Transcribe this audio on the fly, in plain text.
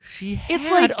She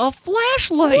had a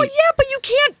flashlight. Well, yeah, but you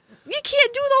can't do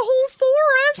the whole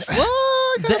forest.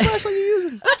 What kind of flashlight are you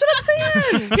using? That's what I'm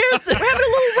saying. We're having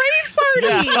a little rave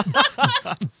party.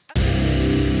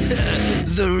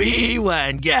 The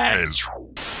Rewind Guys.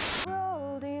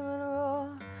 Roll, demon, roll.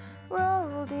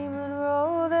 Roll, demon,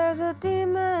 roll. There's a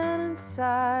demon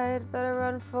inside. Better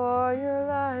run for your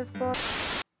life, boy.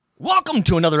 Welcome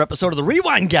to another episode of The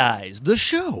Rewind Guys, the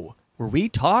show where we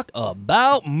talk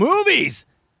about movies.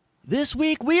 This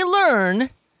week we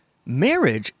learn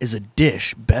marriage is a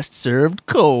dish best served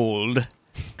cold.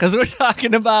 Because we're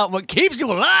talking about what keeps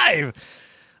you alive.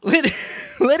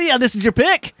 Lydia, this is your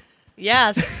pick.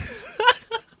 Yes,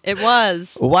 it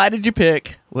was. Why did you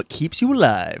pick what keeps you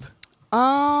alive?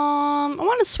 I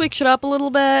want to switch it up a little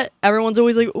bit. Everyone's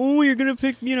always like, oh, you're going to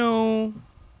pick,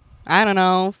 I don't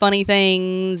know, funny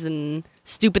things and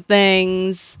stupid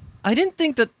things. I didn't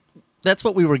think that's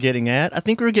what we were getting at. I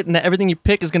think we were getting that everything you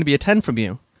pick is going to be a 10 from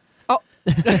you. Oh.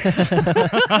 Switching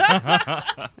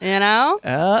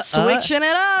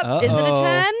it up. Is it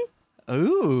a 10?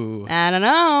 Ooh. I don't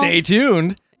know. Stay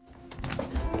tuned.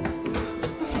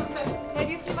 Hey,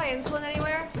 do you see my insulin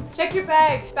anywhere? Check your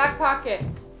bag. Back pocket.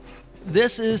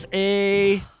 This is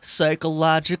a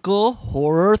psychological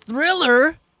horror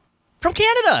thriller from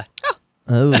Canada.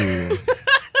 Oh,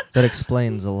 that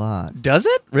explains a lot. Does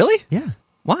it? Really? Yeah.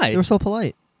 Why? They were so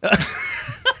polite.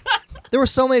 There were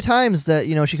so many times that,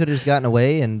 she could have just gotten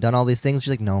away and done all these things.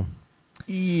 She's like, no.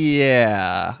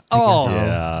 Yeah. Oh.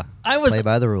 Yeah. Play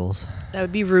by the rules. That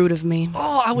would be rude of me.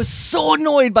 I was so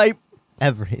annoyed by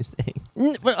Everything.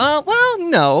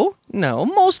 no.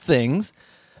 Most things,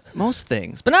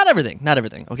 but not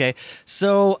everything. Okay.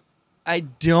 So I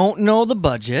don't know the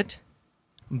budget,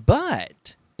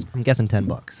 but I'm guessing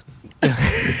 $10.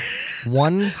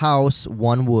 One house,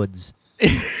 one woods.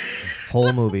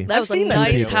 Whole movie. That was I've a seen that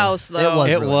nice video. house, though.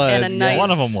 It was. And a nice One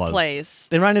of them was. place.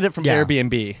 they rented it from Yeah.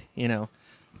 Airbnb.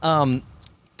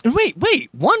 Wait,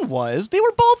 one was. They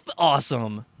were both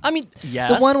awesome. I mean,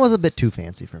 yes. The one was a bit too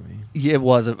fancy for me. Yeah, it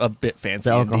was a bit fancy.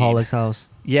 The indeed. alcoholic's house.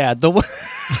 Yeah, the one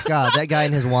God, that guy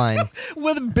and his wine.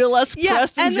 with Bill S. Yeah,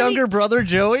 Preston's and then younger brother,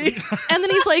 Joey. And then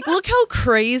he's like, look how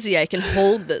crazy I can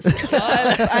hold this.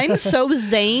 I'm so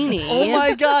zany. Oh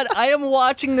my God, I am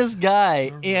watching this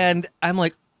guy, and I'm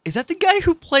like, is that the guy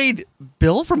who played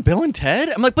Bill from Bill and Ted?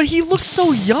 I'm like, but he looks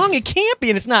so young. It can't be,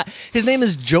 and it's not. His name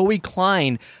is Joey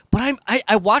Klein. But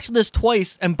I watched this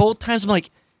twice, and both times I'm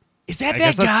like, is that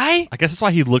guy? I guess that's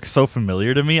why he looks so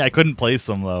familiar to me. I couldn't place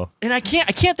him though. And I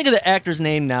can't think of the actor's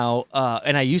name now,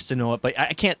 and I used to know it, but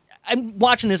I can't. I'm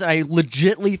watching this, and I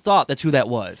legitly thought that's who that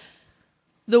was.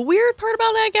 The weird part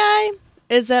about that guy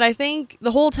is that I think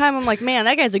the whole time I'm like, man,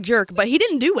 that guy's a jerk, but he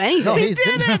didn't do anything. No, He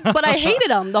didn't. But I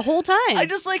hated him the whole time. I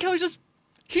just like how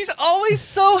he's always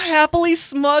so happily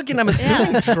smug, and I'm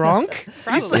assuming drunk.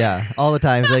 Probably. Yeah, all the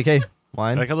time. He's like, hey,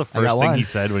 wine. I like how the I first got thing wine. he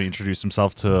said when he introduced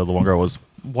himself to the one girl was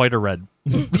white or red.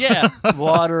 Yeah,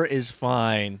 water is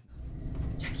fine.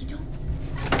 Jackie,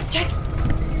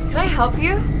 can I help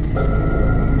you?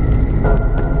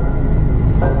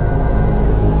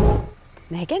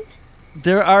 Megan?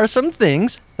 There are some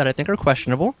things that I think are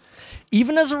questionable.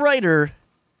 Even as a writer,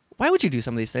 why would you do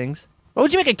some of thing things? Why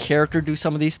would you make a character do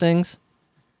some of these things?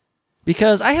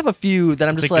 Because I have a few that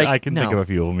I'm just like, I can no. think of a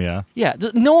few of them. Yeah. Yeah,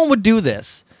 no one would do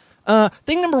this.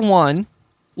 Thing number one,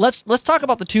 let's talk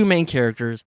about the two main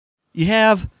characters. You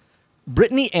have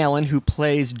Brittany Allen, who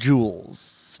plays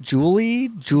Jules. Julia.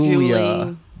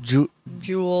 Jules. Yeah.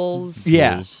 Jules,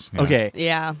 yeah. Okay.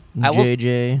 Yeah.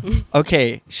 JJ.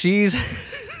 Okay. She is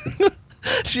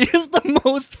the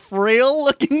most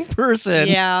frail-looking person.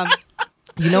 Yeah.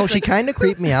 She kind of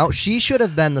creeped me out. She should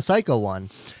have been the psycho one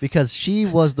because she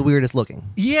was the weirdest looking.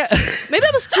 Yeah. Maybe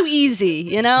that was too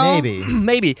easy, Maybe.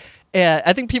 Maybe.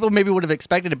 I think people maybe would have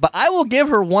expected it, but I will give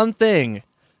her one thing.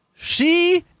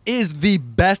 She is the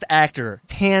best actor,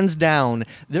 hands down.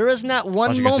 There is not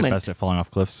one You guys are moment. best at falling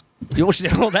off cliffs.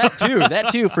 That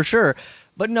too, for sure.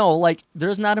 But no,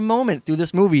 there's not a moment through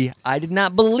this movie I did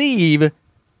not believe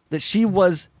that she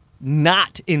was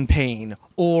not in pain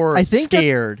or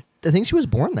scared. I think she was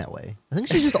born that way. I think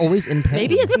she's just always in pain.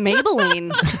 Maybe it's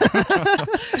Maybelline.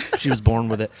 She was born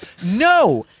with it.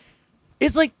 No,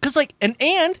 it's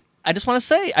and I just want to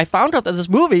say, I found out that this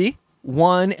movie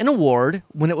won an award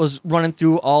when it was running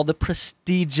through all the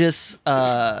prestigious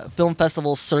film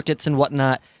festival circuits and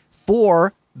whatnot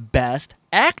for Best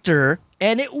Actor,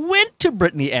 and it went to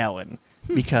Brittany Allen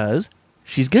because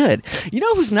she's good. You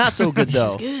know who's not so good,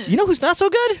 though? You know who's not so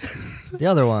good? the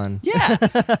other one. Yeah.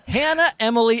 Hannah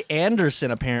Emily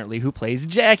Anderson, apparently, who plays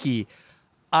Jackie.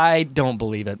 I don't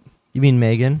believe it. You mean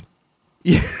Megan?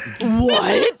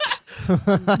 What?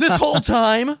 this whole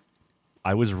time.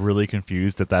 I was really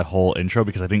confused at that whole intro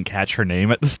because I didn't catch her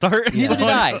name at the start. Neither did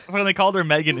I. So when they called her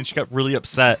Megan and she got really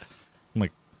upset, I'm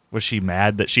like, was she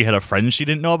mad that she had a friend she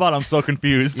didn't know about? I'm so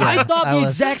confused. I thought I the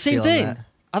was exact same feeling thing. that.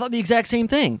 I thought the exact same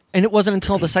thing. And it wasn't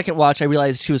until the second watch I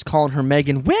realized she was calling her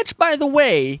Megan, which, by the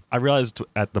way, I realized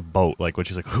at the boat, like when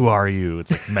she's like, "Who are you?" It's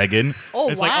like Megan. Oh,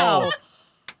 it's wow. Like,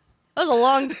 That was a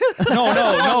long.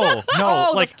 no.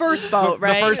 Oh, like the first boat,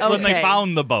 right? The first when they Okay.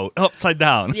 found the boat upside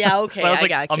down. Yeah, okay, That was I like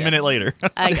gotcha. a minute later.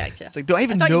 I gotcha. it's like, do I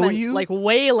even I thought know meant, you? Like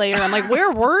way later. I'm like,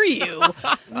 where were you?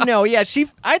 No, yeah,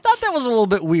 I thought that was a little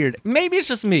bit weird. Maybe it's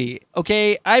just me,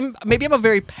 okay? Maybe I'm a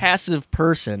very passive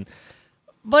person.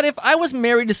 But if I was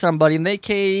married to somebody and they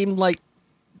came like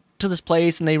to this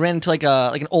place and they ran into like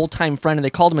an old time friend and they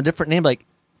called him a different name, like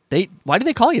why did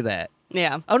they call you that?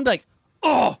 Yeah. I would be like,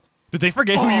 oh, Did they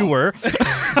forget who you were?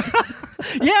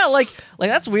 yeah, like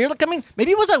that's weird. Like, I mean, maybe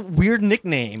it was a weird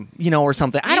nickname, or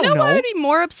something. I don't You know know. what I'd be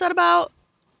more upset about?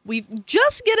 We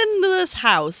just get into this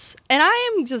house, and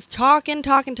I am just talking,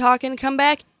 come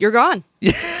back, you're gone.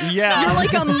 Yeah. You're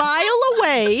like a mile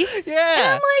away, and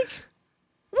Yeah. I'm like,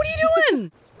 what are you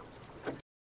doing?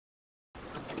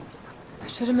 I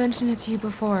should have mentioned it to you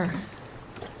before.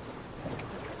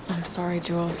 I'm sorry,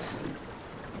 Jules.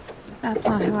 That's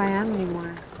not who I am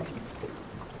anymore.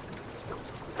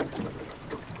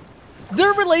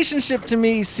 Their relationship to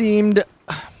me seemed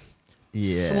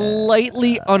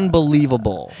slightly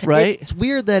unbelievable, right? It's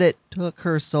weird that it took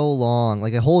her so long,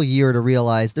 like a whole year, to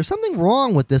realize there's something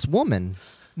wrong with this woman.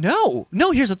 No,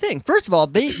 here's the thing. First of all,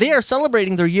 they are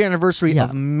celebrating their year anniversary Yeah.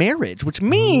 of marriage, which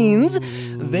means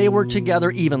they were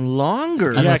together even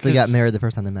longer. Unless they got 'cause- married the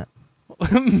first time they met.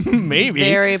 Maybe.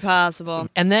 Very possible.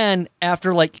 And then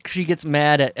after, like, she gets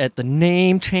mad at the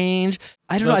name change.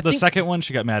 I don't know. I The think second one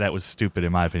she got mad at was stupid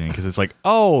in my opinion because it's like,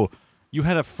 oh, you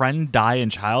had a friend die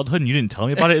in childhood and you didn't tell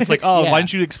me about it. It's like, oh, Yeah. why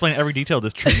didn't you explain every detail of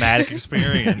this traumatic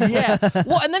experience? yeah.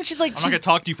 Well, and then she's like, I'm not gonna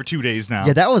talk to you for 2 days now.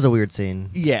 Yeah, that was a weird scene.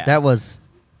 Yeah. That was...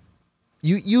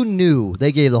 You knew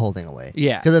they gave the whole thing away.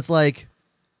 Yeah. Because it's like,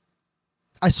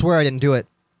 I swear I didn't do it.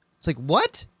 It's like,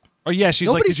 what? Oh yeah, she's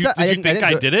Nobody like, did said- you think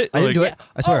I do did it? I didn't do Like, it.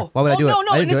 I swear. Why would I do no, it?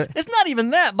 No, I didn't do and it. it's not even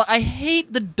that, but I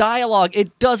hate the dialogue.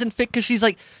 It doesn't fit because she's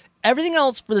like, everything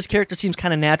else for this character seems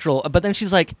kind of natural, but then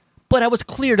she's like, but I was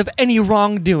cleared of any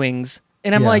wrongdoings.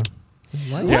 And I'm Yeah. like,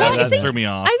 What? Yeah, I that think- threw me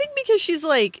off. I think because she's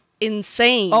like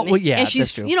insane. Oh, well, yeah, and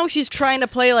she's that's true. she's trying to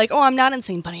play like, oh, I'm not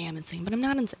insane, but I am insane, but I'm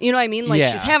not insane. You know what I mean? Like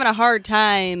Yeah. she's having a hard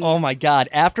time. oh my God.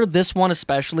 After this one,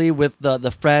 especially with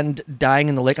the friend dying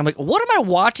in the lake, I'm like, what am I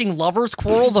watching? Lovers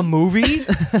Quarrel, the movie?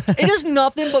 It is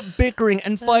nothing but bickering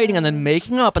and fighting and then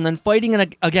making up and then fighting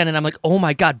again. And I'm like, oh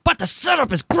my God, but the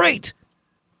setup is great.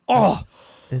 Oh,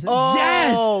 Is it?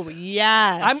 Oh,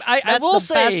 yes. I That's will the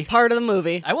say- best part of the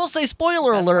movie. I will say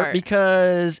spoiler Best alert part.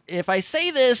 because if I say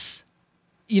this,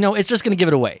 it's just going to give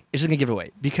it away. It's just going to give it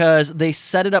away because they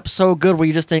set it up so good where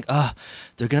you just think, oh,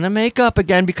 they're going to make up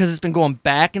again because it's been going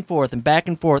back and forth and back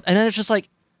and forth. And then it's just like,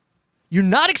 you're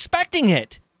not expecting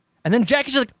it. And then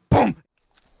Jackie's just like, boom.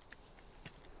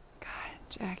 God,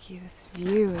 Jackie, this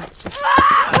view is just.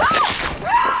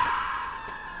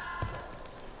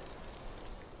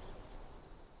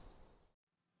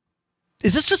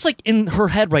 Is this just like in her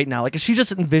head right now? Like, is she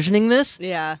just envisioning this?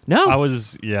 Yeah. No. I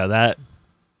was that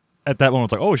at that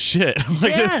moment I was like, oh shit.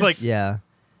 Like Yes. it's like Yeah.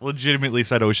 legitimately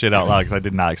said oh shit out loud because I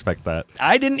did not expect that.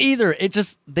 I didn't either.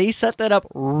 They set that up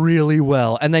really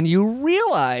well. And then you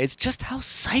realize just how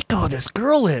psycho this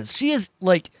girl is. She is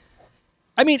like,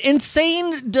 I mean,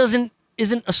 insane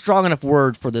isn't a strong enough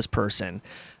word for this person.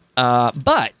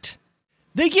 But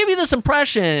they give you this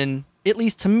impression, at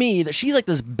least to me, that she's like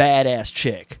this badass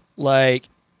chick. Like,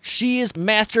 she is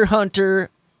master hunter,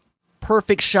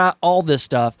 perfect shot, all this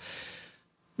stuff.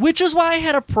 Which is why I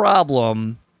had a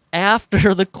problem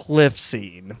after the cliff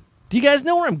scene. Do you guys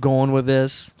know where I'm going with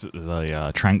this?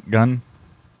 The trank gun.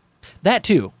 That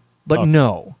too. But Oh.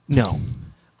 no. No.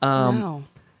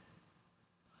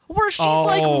 Where she's Oh.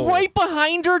 like right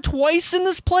behind her twice in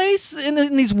this place, in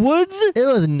these woods. It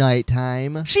was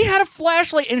nighttime. She had a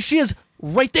flashlight and she is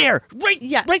right there. Right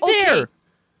Okay. there.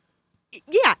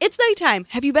 Yeah, it's nighttime.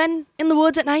 Have you been in the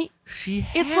woods at night? She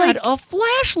It's had like- a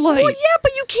flashlight. Well, yeah,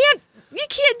 but you can't do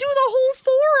the whole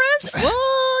forest.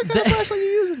 What kind of flashlight are you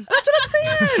using? That's what I'm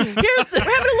saying. We're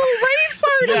having a little rave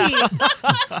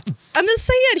party. I'm just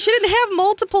saying, she didn't have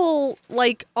multiple,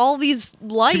 like, all these To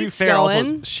be lights fair, also,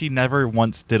 going. she never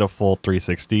once did a full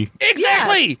 360.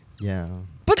 Exactly. Yeah.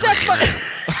 But that's fine.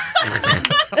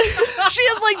 She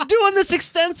is like doing this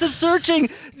extensive searching.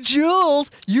 Jules,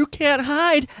 you can't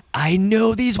hide. I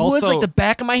know these woods Also- like the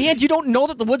back of my hand. You don't know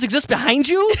that the woods exist behind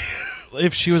you?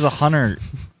 if she was a hunter,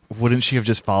 wouldn't she have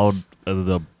just followed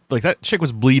that chick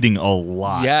was bleeding a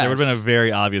lot. Yes. There would have been a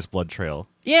very obvious blood trail.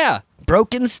 Yeah,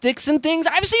 broken sticks and things.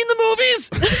 I've seen the movies.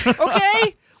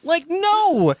 Okay, like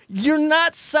no, you're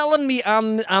not selling me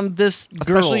on this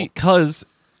girl. Especially because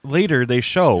later they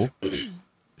show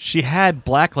she had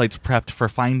black lights prepped for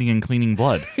finding and cleaning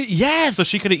blood. Yes. So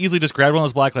she could have easily just grabbed one of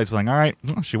those black lights and been like, all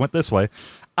right, she went this way.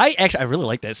 I really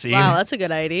like that scene. Wow, that's a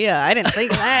good idea. I didn't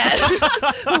think of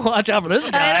that. Watch out for this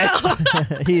guy. I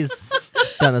know. He's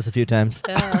done this a few times.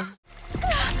 Yeah.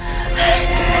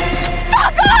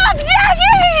 Fuck off,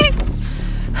 Jackie!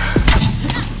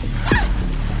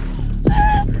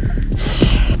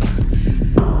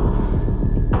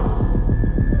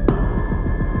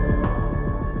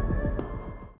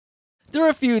 There are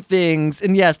a few things,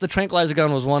 and yes, the tranquilizer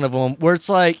gun was one of them, where it's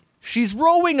like, she's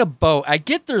rowing a boat. I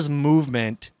get there's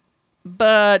movement,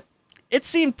 but it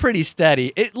seemed pretty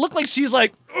steady. It looked like she's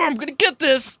like, oh, I'm gonna get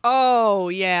this. Oh,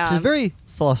 yeah. She's very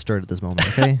flustered at this moment,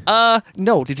 okay?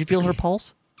 No, did you feel her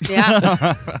pulse?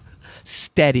 Yeah,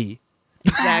 Steady.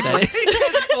 exactly.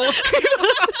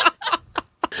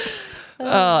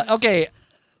 Okay.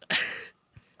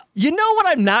 You know what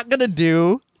I'm not gonna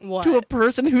do What? to a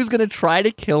person who's gonna try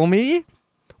to kill me?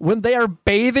 When they are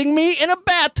bathing me in a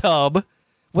bathtub,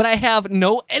 when I have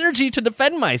no energy to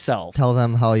defend myself. Tell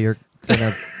them how you're going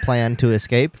to plan to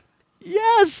escape.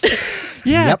 Yes.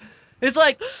 Yeah. Yep. It's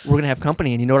like, we're going to have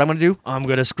company, and you know what I'm going to do? I'm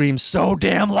going to scream so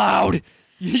damn loud.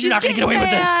 You're not going to get away with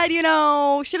this. Mad, you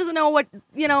know, she doesn't know what,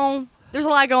 there's a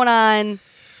lot going on.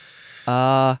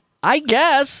 I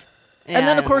guess. Yeah, and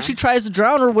then, I of course, don't she tries to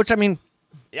drown her, which, I mean,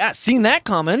 yeah, seen that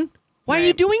coming. Why are you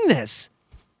Right. doing this?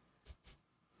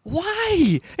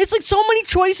 Why? It's like so many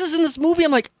choices in this movie.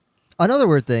 I'm like, Another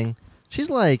weird thing, she's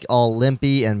like all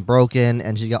limpy and broken,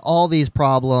 and she's got all these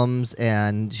problems,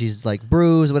 and she's like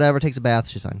bruised, whatever, takes a bath,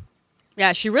 she's fine.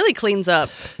 Yeah, she really cleans up.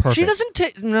 Perfect. she doesn't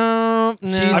take. No.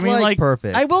 She's I mean, like,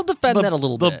 perfect. I will defend The, that a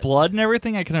little the bit. blood and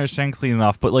everything, I can understand cleaning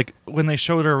off, but like when they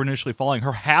showed her initially falling,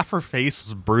 half her face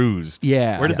was bruised.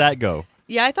 Yeah. Where did that go?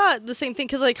 Yeah, I thought the same thing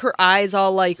because like her eyes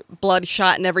all like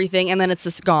bloodshot and everything, and then it's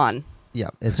just gone. Yeah,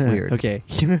 it's weird. Okay.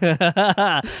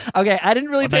 Okay, I didn't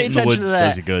really A pay night in the attention woods to that.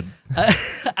 does you good.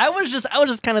 I was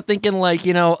just kind of thinking like,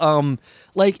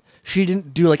 like she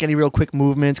didn't do like any real quick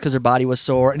movements because her body was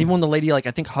sore, and even when the lady like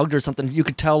I think hugged her or something, you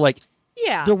could tell like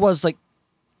Yeah. there was like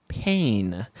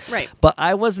pain. Right. But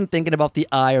I wasn't thinking about the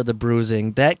eye or the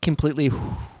bruising. That completely,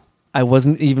 I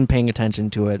wasn't even paying attention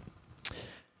to it.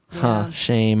 Huh? Yeah.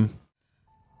 Shame.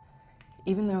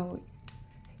 Even though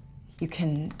you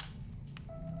can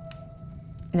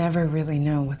never really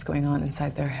know what's going on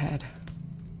inside their head.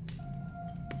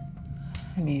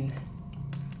 I mean,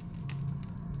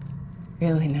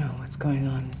 really know what's going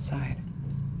on inside.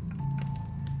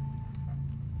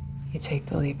 You take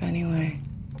the leap anyway.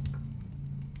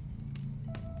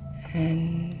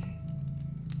 And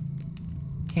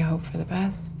you hope for the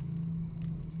best.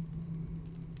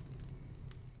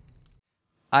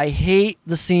 I hate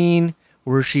the scene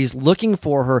where she's looking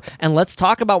for her, and let's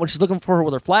talk about when she's looking for her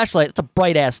with her flashlight. It's a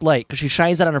bright ass light because she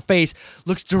shines that on her face,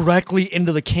 looks directly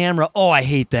into the camera. Oh, I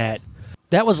hate that.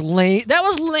 That was lame. That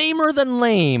was lamer than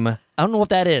lame. I don't know what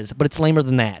that is, but it's lamer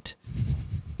than that.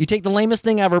 You take the lamest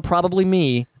thing ever, probably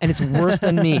me, and it's worse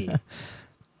than me.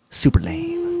 Super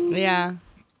lame. Yeah.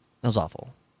 That was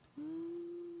awful.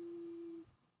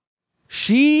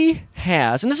 She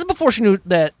has, and this is before she knew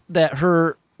that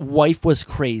her wife was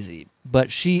crazy,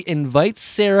 but she invites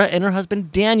Sarah and her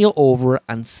husband Daniel over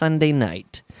on Sunday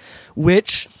night,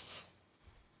 which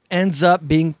ends up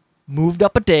being moved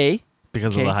up a day.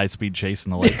 Because Okay. of the high-speed chase in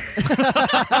the lake.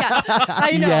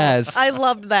 I know. Yes. I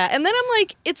loved that. And then I'm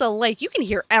like, it's a lake. You can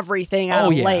hear everything out Oh,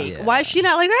 of yeah. lake. Yeah. Why is she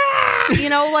not like,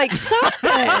 like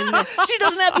something? She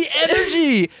doesn't have the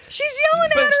energy. She's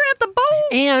yelling at her at the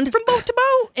boat. And from boat to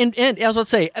boat. And as I was about to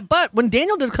say, but when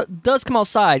Daniel does come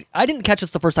outside, I didn't catch this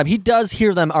the first time. He does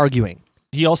hear them arguing.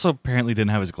 He also apparently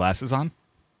didn't have his glasses on.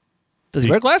 Does he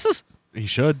wear glasses? He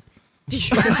should. Did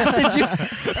you?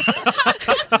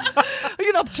 Are you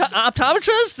an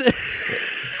optometrist?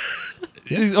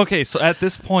 Okay, so at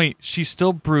this point, she's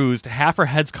still bruised. Half her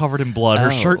head's covered in blood. Her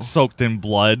Oh. shirt's soaked in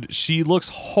blood. She looks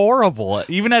horrible.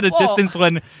 Even at a Whoa. distance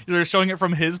when they're showing it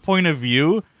from his point of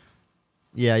view.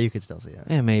 Yeah, you could still see it.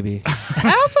 Yeah, maybe.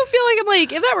 I also feel like I'm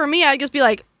like, if that were me, I'd just be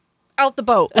like, out the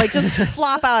boat. Like, just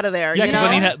flop out of there. Yeah, you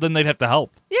because know? then they'd have to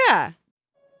help. Yeah.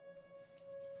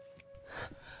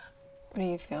 What do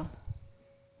you feel?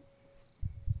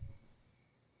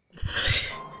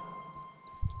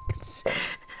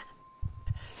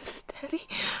 Steady.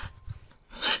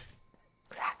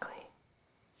 Exactly.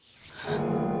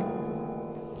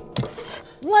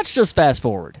 let's just fast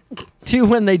forward to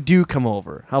when they do come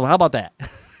over. How about that?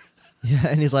 Yeah,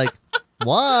 and he's like,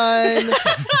 wine.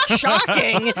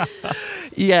 Shocking.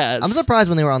 Yes. I'm surprised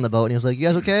when they were on the boat and he was like, you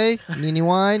guys okay? Need any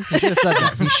wine? He should have said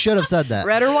that. He should have said that.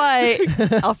 Red or white?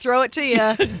 I'll throw it to you.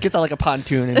 Gets out like a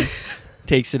pontoon and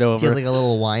takes it He over. has like a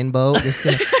little wine boat. Just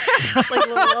gonna- Like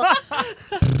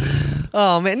little,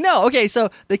 Oh man, no. Okay, so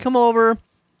they come over,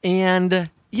 and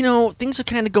things are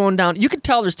kind of going down. You could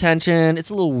tell there's tension.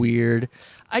 It's a little weird.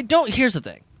 Here's the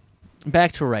thing.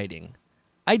 Back to writing.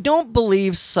 I don't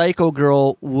believe Psycho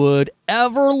Girl would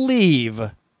ever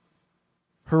leave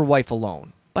her wife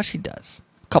alone, but she does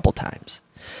a couple times.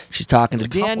 She's talking to A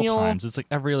couple Daniel. times. It's like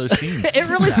every other scene. It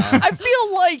really. I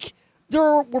feel like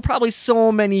there were probably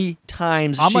so many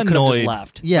times I'm she could have just annoyed.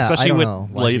 left. yeah, I Especially don't with know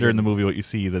why later he in the movie, what you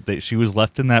see that she was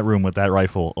left in that room with that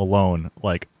rifle alone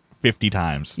like 50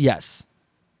 times. Yes.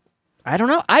 I don't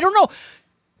know.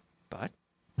 But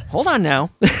hold on now.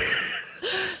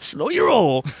 Slow your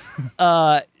roll.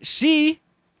 She,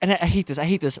 and I hate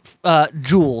this.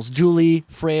 Julie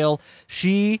Frail.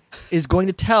 She is going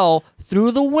to tell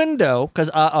through the window because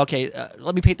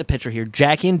let me paint the picture here.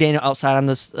 Jackie and Daniel outside on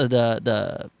this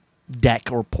the deck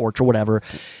or porch or whatever,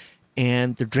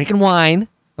 and they're drinking wine.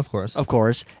 Of course.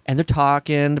 And they're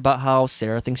talking about how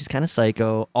Sarah thinks she's kind of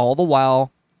psycho. All the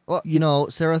while, Well,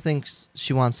 Sarah thinks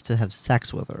she wants to have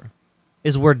sex with her,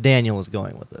 is where Daniel was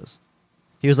going with this.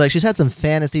 He was like, she's had some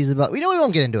fantasies about. We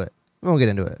won't get into it.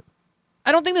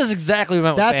 I don't think that's exactly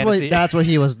what I meant with fantasy. That's what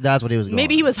he was going.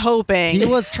 maybe he was hoping. He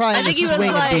was I trying to think he was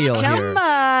swing like, a deal come here. on,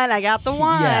 I got the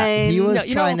wine. Yeah, he was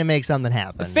No, trying to make something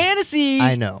happen. Fantasy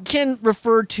I know. can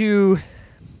refer to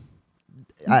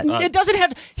it doesn't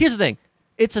have here's the thing.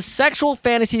 It's a sexual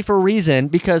fantasy for a reason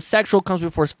because sexual comes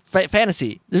before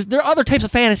fantasy. There are other types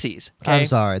of fantasies. Okay? I'm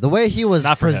sorry. The way he was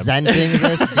Not for him. presenting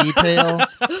this detail,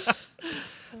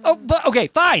 Oh, but okay,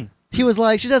 fine. he was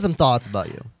like, she has some thoughts about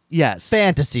you. Yes.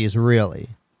 Fantasies, really.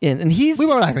 And he's We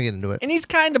were not going to get into it. and he's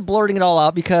kind of blurting it all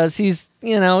out because he's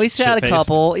he's had a Shit-faced.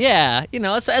 couple. Yeah,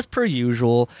 as per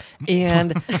usual.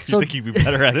 And I so think you'd be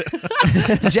better at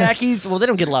it. Jackie's, they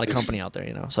don't get a lot of company out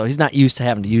there, so he's not used to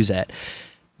having to use that.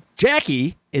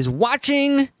 Jackie is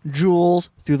watching Jules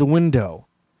through the window.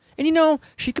 And,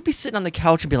 she could be sitting on the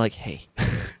couch and be like, hey.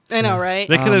 I know, right?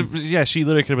 They could have, she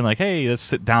literally could have been like, hey, let's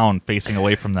sit down facing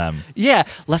away from them. Yeah,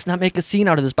 let's not make a scene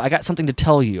out of this, but I got something to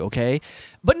tell you, okay?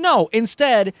 But no,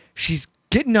 instead, she's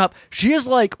getting up. She is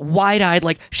like wide-eyed,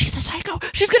 like, she's a psycho.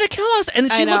 She's going to kill us. And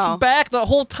then she I know. looks back the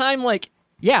whole time like,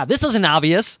 yeah, this isn't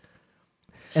obvious.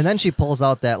 And then she pulls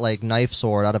out that like knife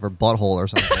sword out of her butthole or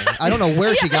something. I don't know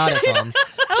where she got it from.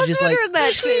 I was just like, wondering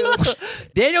that too.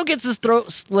 Daniel gets his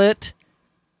throat slit.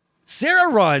 Sarah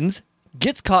runs,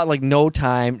 gets caught in like no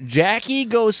time. Jackie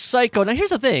goes psycho. Now here's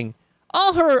the thing.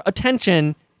 All her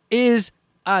attention is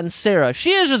on Sarah.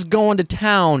 She is just going to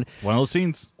town. One of those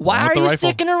scenes. Why One with are the you rifle.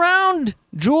 sticking around,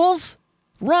 Jules?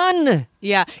 Run.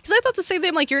 Yeah, because I thought the same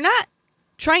thing. Like, you're not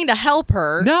trying to help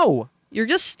her. No. You're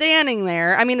just standing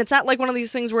there. I mean, it's not like one of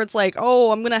these things where it's like,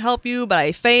 oh, I'm going to help you, but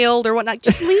I failed or whatnot.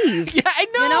 Just leave. Yeah, I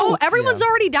know. Everyone's Yeah.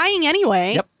 already dying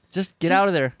anyway. Yep. Just get out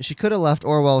of there. She could have left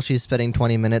Orwell. She's spending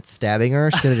 20 minutes stabbing her.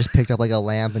 She could have just picked up like a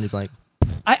lamp and just like,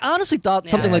 I honestly thought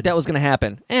something like that was going to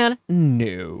happen. And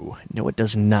no, it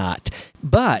does not.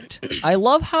 But I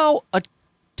love how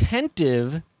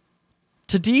attentive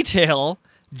to detail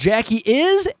Jackie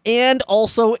is and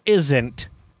also isn't.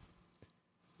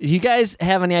 You guys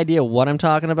have any idea what I'm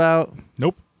talking about?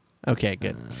 Nope. Okay,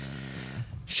 good.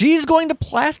 She's going to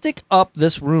plastic up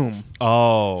this room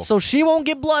Oh. so she won't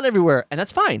get blood everywhere. And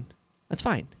that's fine. That's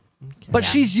fine. But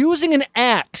she's using an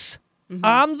axe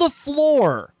on the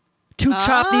floor to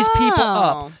chop these people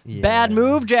up. Oh. Yeah. Bad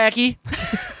move, Jackie.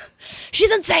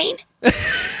 She's insane.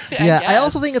 yeah. I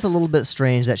also think it's a little bit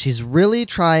strange that she's really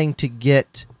trying to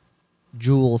get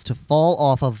Jules to fall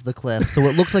off of the cliff so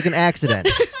it looks like an accident.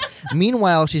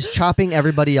 Meanwhile, she's chopping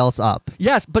everybody else up.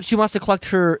 Yes, but she wants to collect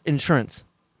her insurance.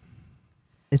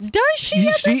 Does she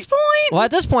at this point? Well,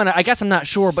 at this point, I guess I'm not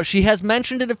sure, but she has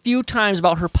mentioned it a few times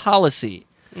about her policy.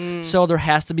 So there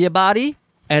has to be a body,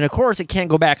 and of course, it can't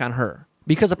go back on her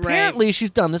because apparently she's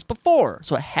done this before.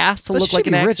 So it has to But look she like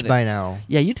should an be accident. rich by now.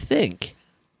 Yeah, you'd think.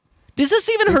 Is this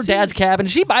even her dad's cabin?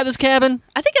 Did she buy this cabin?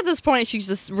 I think at this point, she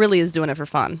just really is doing it for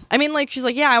fun. I mean, like, she's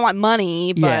like, yeah, I want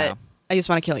money, but Yeah. I just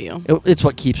want to kill you. It's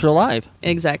what keeps her alive.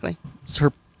 Exactly. It's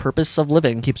her purpose of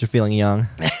living. Keeps her feeling young.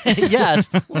 Yes,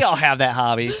 we all have that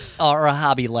hobby, or a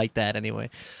hobby like that anyway.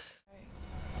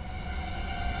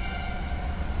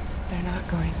 They're not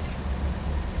going to.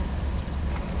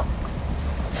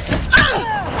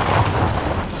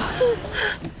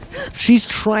 She's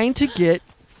trying to get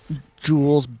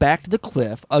Jules back to the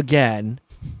cliff again,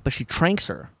 but she tranks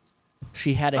her.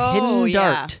 She had a hidden yeah.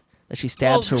 dart that she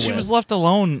stabs her with. She was left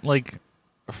alone like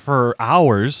for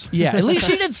hours. Yeah, at least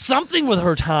she did something with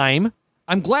her time.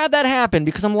 I'm glad that happened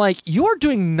because I'm like, you're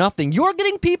doing nothing. You're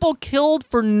getting people killed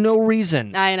for no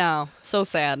reason. I know. So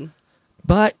sad.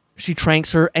 But she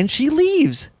tranks her and she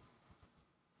leaves.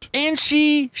 And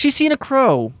she's seen a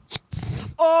crow.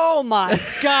 Oh my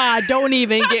God, don't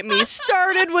even get me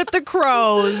started with the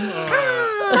crows.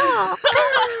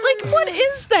 Like, what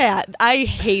is that? I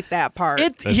hate that part.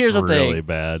 That's Here's the thing. really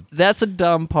bad. That's a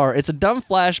dumb part. It's a dumb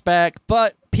flashback,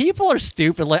 but people are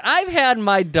stupid. Like, I've had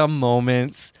my dumb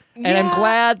moments, and I'm Yeah.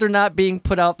 glad they're not being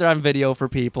put out there on video for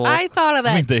people. I thought of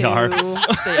that mean, they too. are.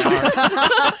 They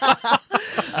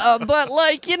are. But,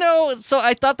 like, so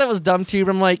I thought that was dumb too,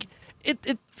 but I'm like,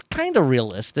 it's kind of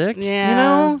realistic. Yeah. You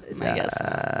know? I guess.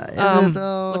 Is it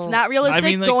though? It's not realistic. I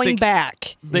mean, like, going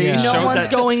back. They Yeah. No showed one's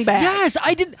that- going back. Yes,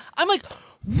 I did. I'm like,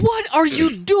 what are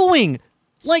you doing?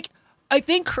 Like, I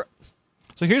think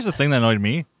So here's the thing that annoyed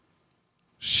me.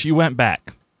 She went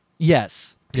back.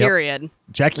 yes. Period.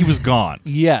 Jackie was gone.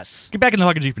 Yes. Get back in the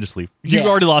fucking Jeep and just leave. You Yeah.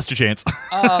 already lost your chance.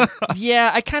 Yeah,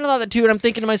 I kind of thought that too, and I'm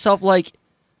thinking to myself, like,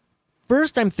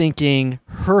 first I'm thinking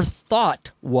her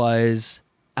thought was,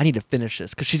 I need to finish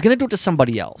this, because she's going to do it to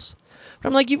somebody else. But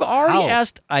I'm like, you've already How?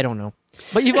 asked, I don't know,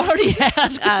 but you've already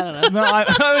asked. I don't know. No,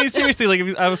 I mean, seriously,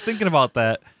 like, I was thinking about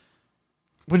that.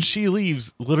 When she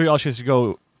leaves, literally all she has to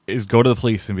go to the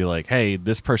police and be like, hey,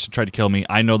 this person tried to kill me.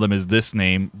 I know them as this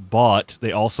name, but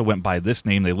they also went by this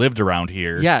name. They lived around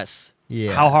here. Yes.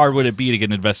 Yeah. How hard would it be to get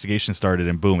an investigation started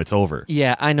and boom, it's over?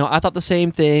 Yeah, I know. I thought the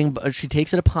same thing, but she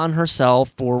takes it upon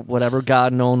herself for whatever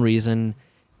God-known reason,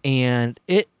 and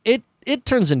it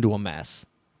turns into a mess.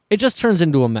 It just turns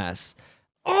into a mess.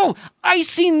 Oh, I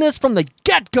seen this from the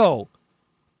get-go.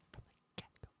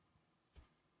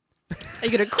 Are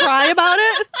you gonna cry about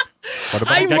it? What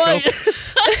about I Gecko?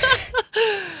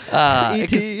 might.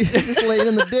 E.T. just laying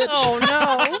in the ditch. Oh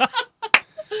no.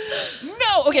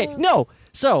 No. Okay. No.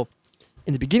 So,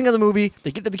 in the beginning of the movie,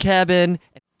 they get to the cabin.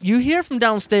 You hear from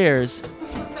downstairs,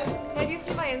 Have you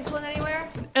seen my insulin anywhere?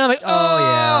 and I'm like,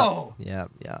 Oh, yeah.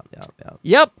 Yeah.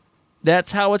 Yep.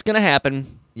 That's how it's gonna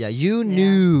happen. Yeah, you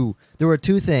knew there were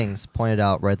two things pointed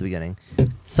out right at the beginning.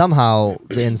 Somehow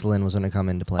the insulin was going to come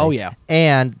into play. Oh, yeah.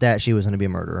 And that she was going to be a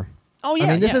murderer. Oh yeah. I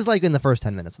mean, this yeah. is like in the first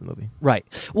 10 minutes of the movie. Right.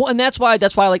 Well, and that's why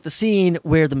I like the scene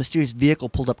where the mysterious vehicle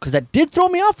pulled up, because that did throw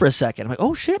me off for a second. I'm like,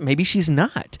 oh shit, maybe she's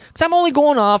not, because I'm only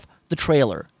going off the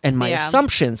trailer and my Yeah.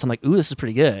 assumptions. I'm like, ooh, this is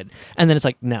pretty good. And then it's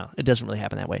like, no, it doesn't really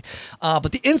happen that way.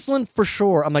 But the insulin for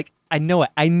sure. I'm like, I know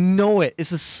it.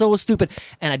 This is so stupid,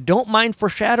 and I don't mind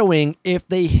foreshadowing if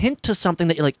they hint to something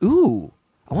that you're like, ooh,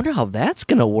 I wonder how that's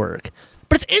gonna work.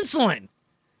 But it's insulin.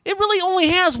 It really only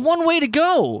has one way to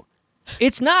go.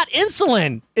 It's not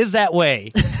insulin is that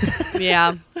way.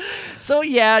 Yeah. So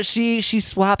yeah, she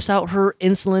swaps out her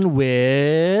insulin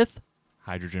with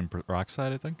Hydrogen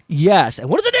peroxide, I think. yes. And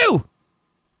what does it do?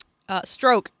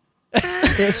 Stroke.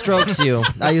 It strokes you.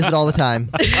 I use it all the time.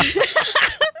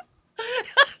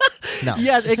 No.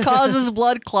 Yes, it causes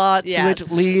blood clots, Yes.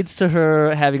 which leads to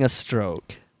her having a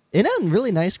stroke. In a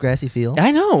really nice grassy field.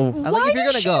 I know. I think Why if you're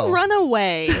does gonna she go. run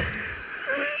away?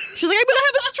 She's like, I'm gonna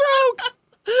have a stroke,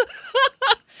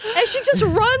 and she just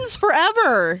runs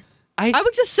forever. I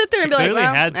would just sit there She and be like, clearly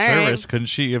well, had all right. service. Couldn't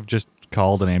she have just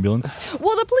called an ambulance?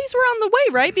 Well, the police were on the way,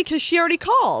 right? Because she already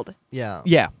called. Yeah.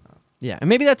 Yeah. And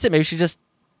maybe that's it.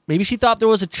 Maybe she thought there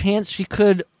was a chance she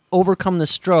could overcome the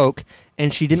stroke,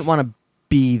 and she didn't want to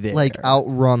be there. Like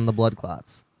outrun the blood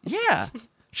clots. Yeah.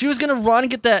 She was gonna run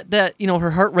and get that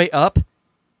her heart rate up.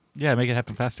 Yeah, make it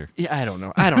happen faster. Yeah, I don't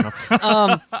know.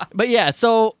 But yeah,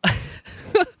 so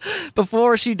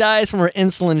before she dies from her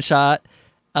insulin shot,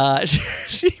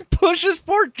 she pushes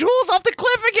poor Jules off the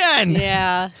cliff again.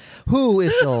 Yeah. Who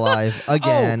is still alive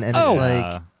again? And oh. it's like,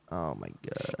 Yeah. oh my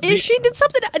god. Is she did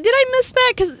something? Did I miss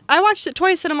that? Because I watched it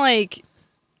twice, and I'm like,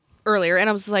 earlier, and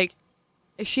I was like,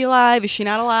 is she alive? Is she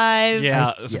not alive?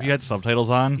 Yeah, so yeah. if you had subtitles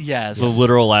on, Yes. the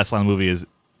literal last line of the movie is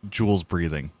Jules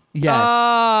breathing. Yes.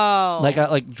 Oh.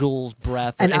 Like Jules'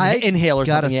 breath And or I inhale or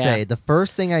gotta something. say, the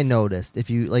first thing I noticed, if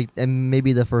you like, and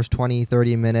maybe the first 20,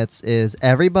 30 minutes, is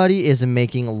everybody is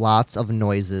making lots of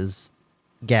noises,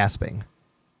 gasping.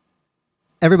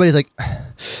 Everybody's like,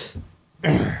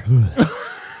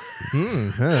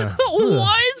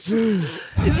 What?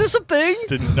 Is this a thing?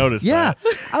 Didn't notice yeah,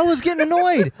 that. I was getting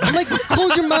annoyed. I'm like,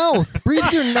 close your mouth, breathe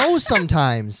through your nose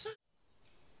sometimes.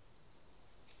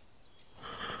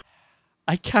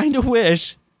 I kind of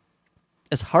wish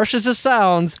as harsh as this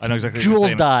sounds, I know exactly what you're Jules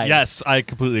saying. died. Yes, I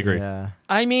completely agree. Yeah.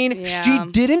 I mean, Yeah.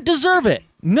 she didn't deserve it.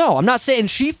 No, I'm not saying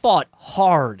she fought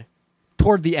hard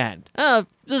toward the end.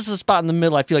 This is a spot in the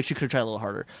middle. I feel like she could have tried a little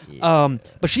harder.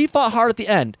 But she fought hard at the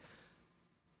end.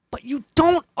 But you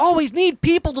don't always need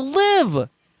people to live.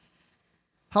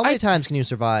 How many times can you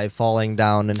survive falling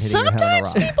down and hitting your head on a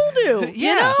Sometimes rock? people do. Yeah,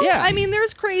 you know? yeah. I mean,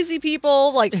 there's crazy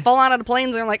people like fall out of planes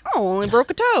and they're like, oh, only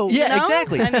broke a toe. Yeah, you know?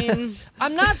 exactly. I mean,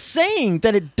 I'm not saying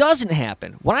that it doesn't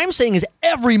happen. What I'm saying is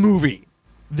every movie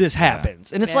this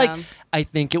happens. And it's Yeah. like, I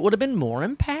think it would have been more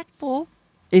impactful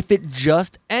if it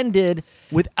just ended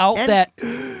without And- that.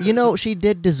 You know, she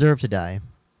did deserve to die.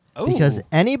 Because Ooh,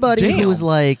 anybody damn. who's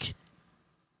like,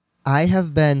 I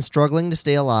have been struggling to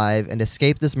stay alive and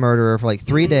escape this murderer for like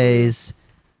 3 days,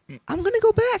 I'm going to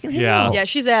go back and hang Yeah. out. yeah,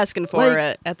 she's asking for Like-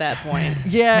 it at that point.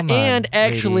 Yeah, Come on, and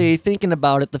actually lady. thinking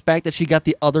about it, the fact that she got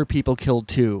the other people killed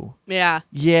too. Yeah.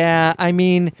 Yeah, I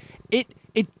mean, it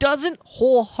doesn't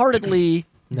wholeheartedly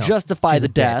No, justify she's the a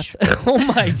death. bitch. Oh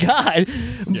my god!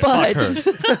 Fuck but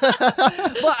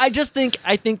her. well, I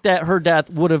think that her death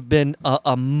would have been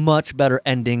a much better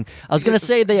ending. I was gonna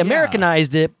say they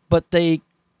Americanized it, but they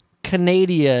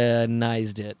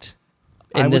Canadianized it.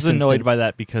 I in was this annoyed instance. by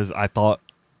that because I thought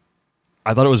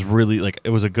it was really like it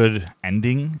was a good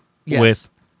ending Yes. with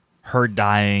her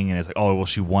dying, and it's like, oh well,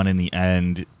 she won in the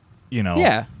end, you know.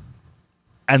 Yeah,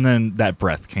 And then that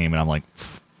breath came, and I'm like,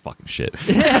 fucking shit.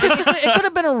 it could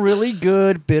have been a really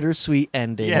good bittersweet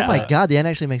ending. Yeah. Oh my God, the end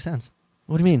actually makes sense.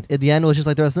 What do you mean? At the end was just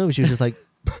like the rest of the movie. She was just like,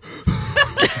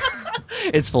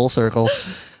 It's full circle.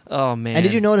 Oh man! and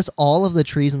did you notice all of the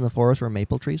trees in the forest were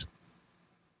maple trees?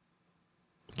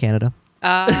 Canada.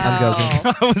 I'm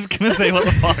joking. I was gonna say, what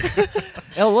the fuck?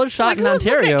 It was shot Like, in who's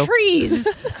looking Ontario. at trees?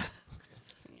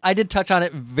 I did touch on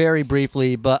it very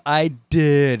briefly, but I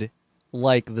did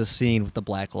like the scene with the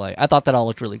black light. I thought that all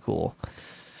looked really cool.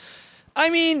 I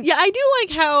mean, Yeah, I do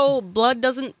like how blood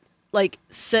doesn't like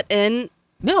sit in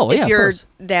no, if yeah, of you're course.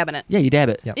 dabbing it. Yeah, you dab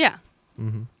it. Yep. Yeah.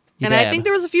 Mm-hmm. You And I dab. think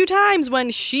there was a few times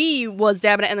when she was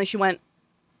dabbing it and then she went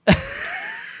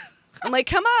I'm like,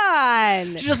 come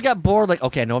on. She just got bored. Like,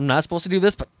 okay, no, I'm not supposed to do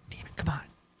this, but damn it, come on.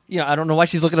 You know, I don't know why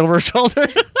she's looking over her shoulder.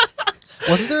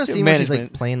 Wasn't there a scene where she's like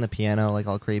Management. playing the piano, like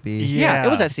all creepy? Yeah, it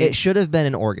was that scene. It should have been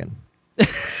an organ.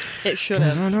 It should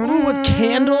have. Ooh, with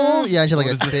candles. Yeah, she had like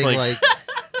What a is this, big like- like.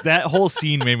 That whole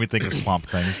scene made me think of Swamp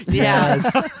Thing. Yeah.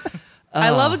 I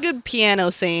Oh. love a good piano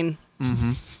scene.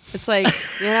 Mm-hmm. It's like,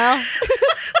 you know?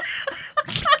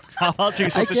 How else are you I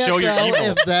supposed to can't show your tell evil?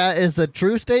 if that is a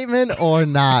true statement or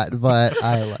not, but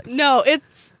I like. No, it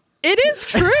is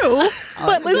true.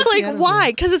 But the it's like, piano why?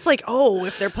 thing. Because it's like, oh,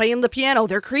 if they're playing the piano,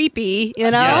 they're creepy,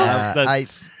 you know? Yeah. I,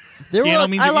 that's- there Piano were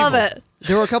means I you're love evil. it.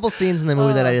 there were a couple scenes in the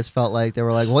movie that I just felt like they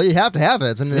were like, well, you have to have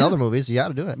it. It's in the other movies. You got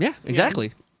to do it. Yeah,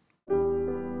 exactly.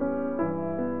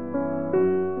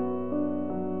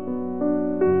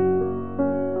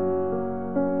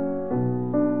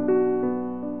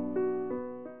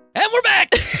 And we're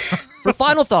back for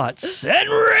final thoughts and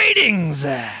ratings.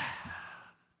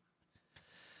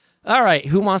 All right,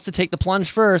 who wants to take the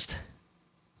plunge first?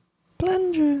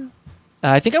 Plunger.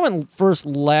 I think I went first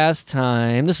last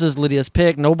time. This is Lydia's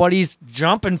pick. Nobody's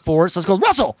jumping for it, so let's go.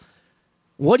 Russell,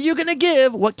 what are you going to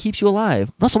give? What keeps you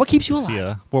alive? Russell, what keeps you alive? See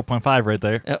ya. 4.5 right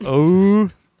there. Uh-oh.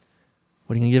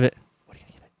 What are you going to give it?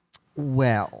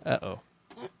 Well, Uh-oh.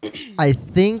 I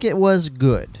think it was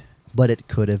good, but it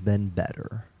could have been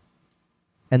better.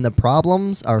 And the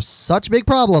problems are such big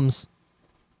problems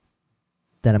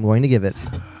that I'm going to give it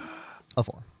a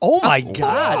 4. Oh, my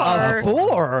God. A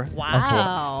 4.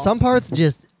 Wow. Some parts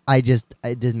it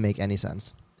didn't make any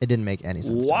sense. It didn't make any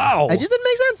sense. to me. Wow. It just didn't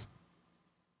make sense.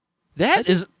 That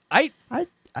is...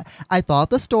 I thought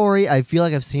the story, I feel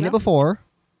like I've seen it before.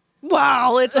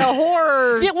 Wow, it's a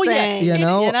horror Yeah, well, yeah, thing. you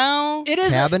know, you know? It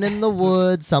is... Cabin in the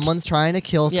woods, someone's trying to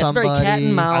kill Yeah, it's very somebody. cat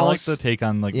and mouse. I like the take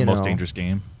on like You Most know. Dangerous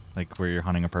Game, like where you're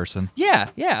hunting a person. Yeah,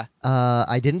 yeah.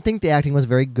 I didn't think the acting was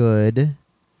very good.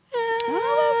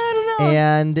 I don't know.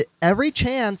 And every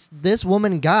chance this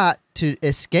woman got to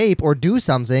escape or do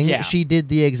something, Yeah. she did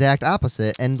the exact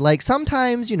opposite. And like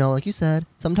sometimes, like you said,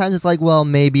 sometimes it's like, well,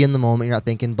 maybe in the moment you're not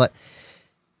thinking, but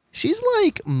she's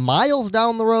like miles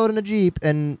down the road in a Jeep,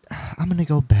 and I'm gonna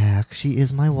go back. She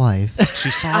is my wife. She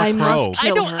saw I a crow. must I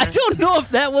kill don't her. I don't know if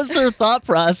that was her thought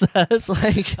process.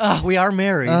 Like, We are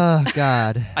married. oh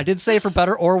God. I did say for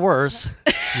better or worse.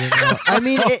 I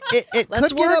mean, it Let's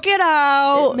could get work up, it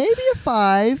out. maybe a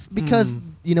 5 because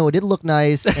it did look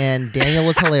nice and Daniel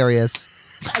was hilarious.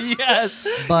 Yes.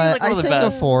 But He's like one I of the think a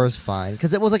best. 4 is fine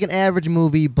because it was like an average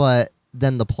movie, but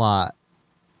then the plot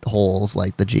holes,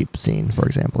 like the Jeep scene, for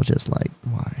example. Just like,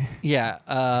 why? Yeah.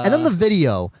 And then the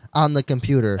video on the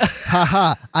computer.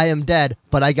 Haha, I am dead,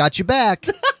 but I got you back.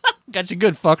 got you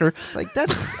good, fucker. Like,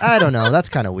 that's, I don't know. That's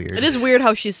kind of weird. It is weird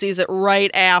how she sees it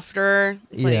right after.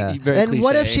 It's Yeah. Like, very And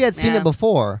what if cliche. she had seen Yeah. it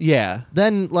before? Yeah.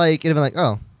 Then, like, it'd have been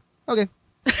like, oh, okay.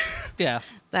 Yeah.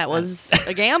 that was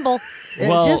a gamble,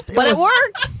 Well, but it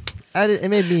worked. It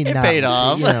made me It not. paid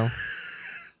off. You know.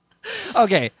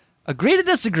 Okay. Agree to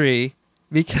disagree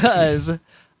because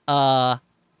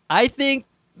I think,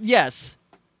 yes,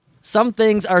 some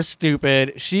things are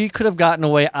stupid. She could have gotten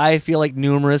away, I feel like,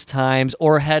 numerous times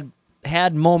or had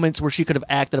moments where she could have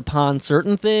acted upon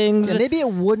certain things. Yeah, maybe it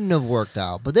wouldn't have worked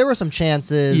out, but there were some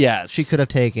chances Yes. she could have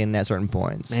taken at certain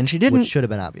points. And she didn't. Which should have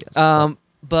been obvious.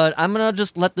 But I'm going to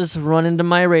just let this run into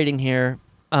my rating here.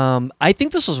 I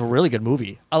think this was a really good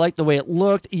movie. I like the way it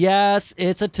looked. Yes,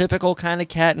 it's a typical kind of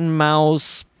cat and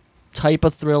mouse type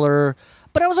of thriller,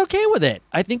 but I was okay with it.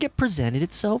 I think it presented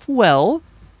itself well.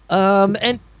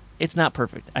 And it's not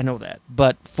perfect. I know that.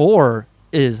 But 4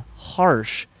 is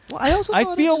harsh. Well, I also I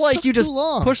thought feel it like took you just too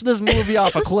long. pushed this movie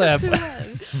off a cliff.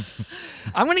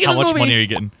 I'm going to give How this much movie money are you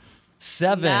getting?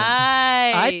 7.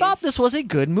 Nice. I thought this was a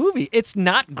good movie. It's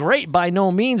not great by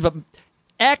no means, but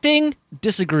acting,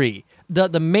 disagree.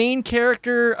 The main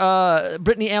character,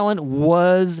 Brittany Allen,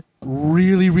 was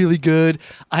really, really good.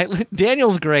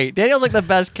 Daniel's great. Daniel's like the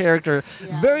best character.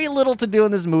 Yeah. Very little to do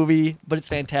in this movie, but it's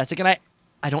fantastic. And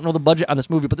I don't know the budget on this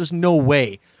movie, but there's no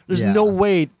way. There's Yeah. no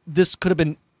way this could have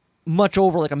been much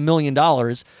over like $1 million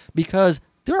because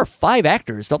there are 5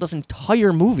 actors throughout this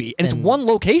entire movie, and it's And- one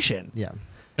location. Yeah.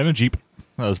 And a Jeep.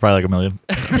 That was probably like $1 million.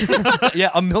 Yeah,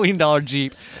 $1 million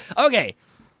Jeep. Okay,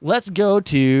 let's go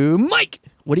to Mike.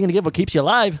 What are you gonna give? What keeps you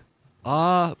alive?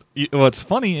 What's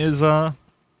funny is I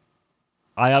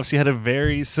obviously had a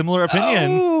very similar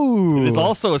opinion. Ooh. It's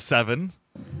also a 7.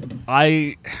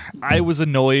 I was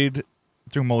annoyed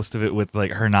through most of it with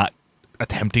like her not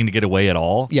attempting to get away at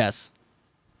all. Yes.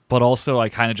 But also, I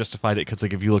kind of justified it because,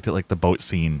 like, if you looked at like the boat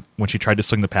scene when she tried to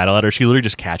swing the paddle at her, she literally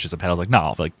just catches the paddle. I was like,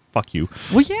 no, like, fuck you.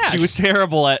 Well, yeah. She was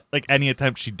terrible at like any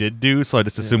attempt she did do, so I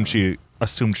just assumed she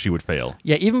would fail.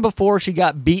 Yeah, even before she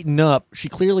got beaten up, she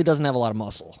clearly doesn't have a lot of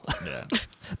muscle. Yeah.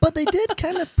 But they did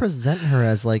kind of present her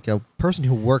as like a person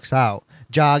who works out,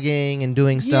 jogging and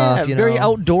doing stuff. yeah, you very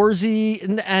know, outdoorsy.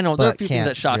 And I know there are a but few things can't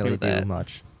that shock really me with do that.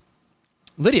 much.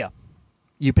 Lydia,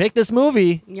 you picked this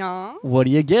movie. Yeah. What are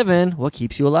you giving? What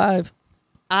keeps you alive?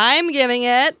 I'm giving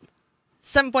it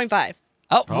 7.5.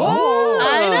 Oh, Oh.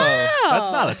 I know.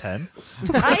 That's not a 10.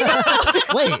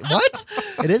 Wait, what?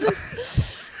 It isn't?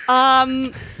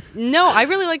 No, I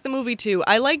really liked the movie too.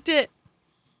 I liked it.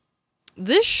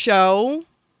 This show,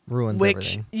 Ruins which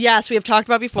everything. yes, we have talked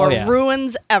about before, Oh, yeah.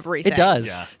 ruins everything. it does.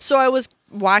 Yeah. So I was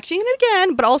watching it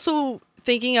again, but also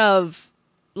thinking of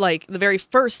like the very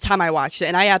first time I watched it,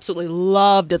 and I absolutely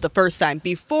loved it the first time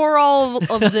before all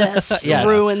of this Yes.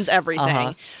 ruins everything.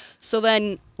 Uh-huh. So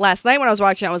then last night when I was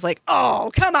watching it, I was like, "Oh,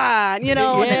 come on," you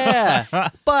know. Yeah.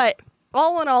 But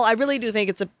all in all, I really do think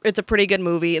it's a pretty good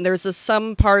movie, and there's just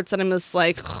some parts that I'm just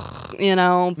like, you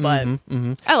know, but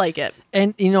I like it.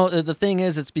 And, you know, the thing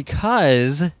is, it's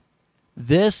because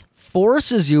this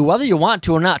forces you, whether you want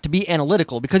to or not, to be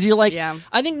analytical. Because you're like, Yeah.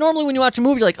 I think normally when you watch a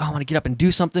movie, you're like, oh, I want to get up and do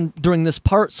something during this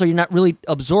part, so you're not really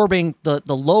absorbing the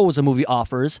lows a movie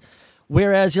offers.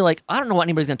 Whereas you're like, I don't know what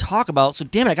anybody's going to talk about, so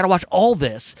damn it, I got to watch all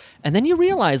this. And then you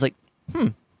realize, like,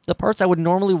 the parts I would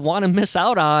normally want to miss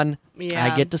out on, Yeah.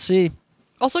 I get to see.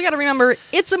 Also, got to remember,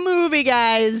 it's a movie,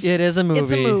 guys. It is a movie.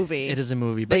 It's a movie. It is a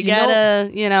movie. But They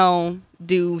gotta,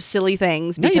 do silly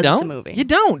things no, because you don't. it's a movie. You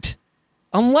don't.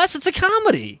 Unless it's a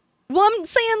comedy. Well, I'm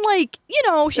saying, like,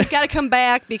 she's got to come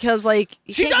back because, like,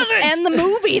 you She can't just doesn't. end the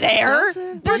movie there.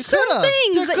 Doesn't. There's You certain could've.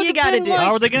 things There that you could've got to been, do. like-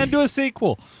 How are they going to do a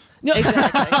sequel? No,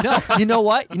 no. You know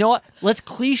what? You know what? Let's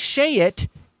cliche it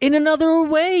in another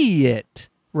way. It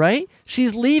right?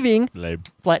 She's leaving. Lame.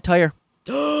 Flat tire.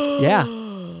 Yeah,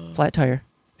 flat tire.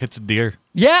 Hits a deer.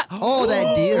 Yeah. Oh,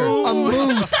 that deer. A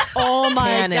moose. Oh, my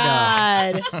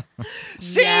Canada. God.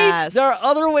 See, Yes. there are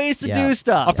other ways to Yeah. do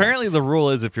stuff. Apparently, the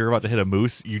rule is if you're about to hit a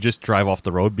moose, you just drive off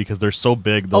the road because they're so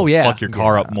big, they'll Oh, yeah. fuck your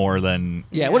car Yeah. up more than.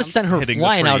 Yeah, it would have sent her Hitting the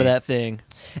flying out of tree. that thing.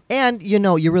 And, you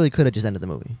really could have just ended the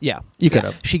movie. Yeah, you could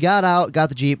have. She got out, got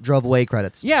the Jeep, drove away,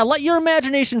 credits. Yeah, let your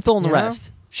imagination fill in the You know?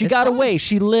 rest. She It's got fine. away.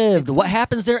 She lived. What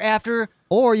happens thereafter?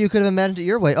 Or you could have imagined it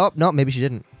your way. Oh, no, maybe she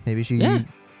didn't. Maybe she Yeah.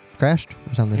 crashed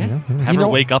or something, Yeah. you know? Have You her know-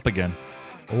 wake up again.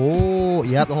 Oh,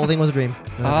 yeah, the whole thing was a dream.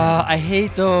 I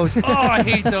hate those. Oh, I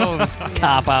hate those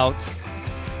cop outs.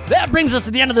 That brings us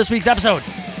to the end of this week's episode.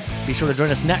 Be sure to join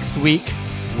us next week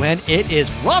when it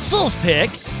is Russell's pick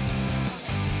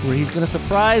where he's going to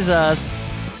surprise us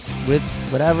with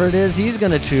whatever it is he's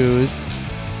going to choose.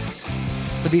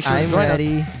 So be sure to join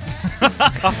ready.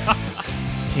 us.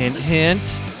 Hint, hint.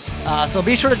 So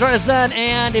be sure to join us then.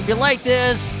 And if you like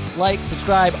this, like,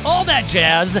 subscribe, all that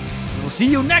jazz. We'll see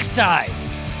you next time.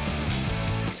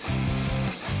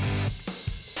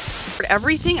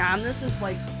 Everything on this is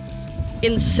like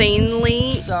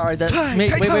insanely Sorry, that. Time, wait,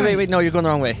 time, wait, wait, time. wait. No, you're going the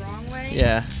wrong way. wrong way.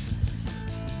 Yeah.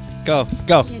 Go.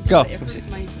 Can't do Go. it. It hurts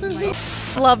my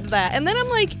loved that. And then I'm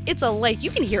like, it's a lake. You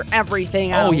can hear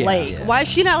everything on Oh, a yeah, lake. yeah. Why is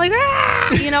she not like,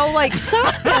 ah? You know, like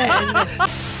something?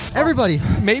 Everybody.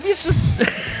 Maybe it's just.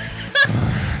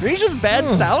 Maybe it's just bad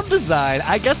sound design.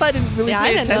 I guess I didn't really Yeah, I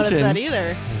pay didn't attention. notice that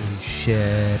either.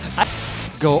 Shit.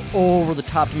 Go over the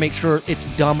top to make sure it's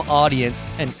dumb audience,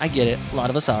 and I get it. A lot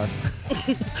of us are.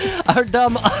 Our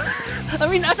dumb. I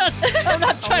mean, I'm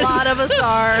not A trying lot to. of us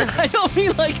are. I don't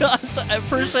mean like us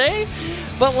per se,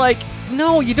 but like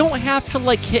no, you don't have to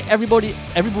like hit everybody.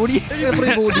 Everybody.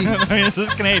 Everybody. I mean, this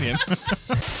is Canadian.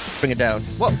 Bring it down.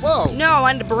 Whoa, whoa. No, I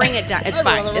wanted to bring it down. It's I was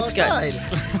fine. on the It's wrong good.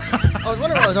 side. I was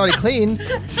wondering why I was already clean.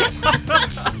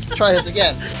 Let's try this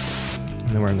again. And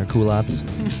then we're in their culottes.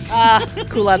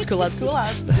 Cool-outs, cool-outs,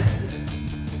 cool-outs.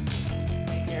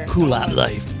 Here. Cool out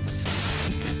life.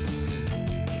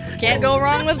 Can't go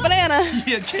wrong with banana.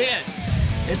 You can't.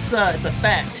 It's a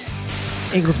fact.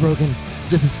 Ankle's broken.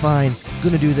 This is fine.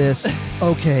 Gonna do this.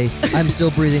 Okay. I'm still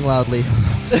breathing loudly.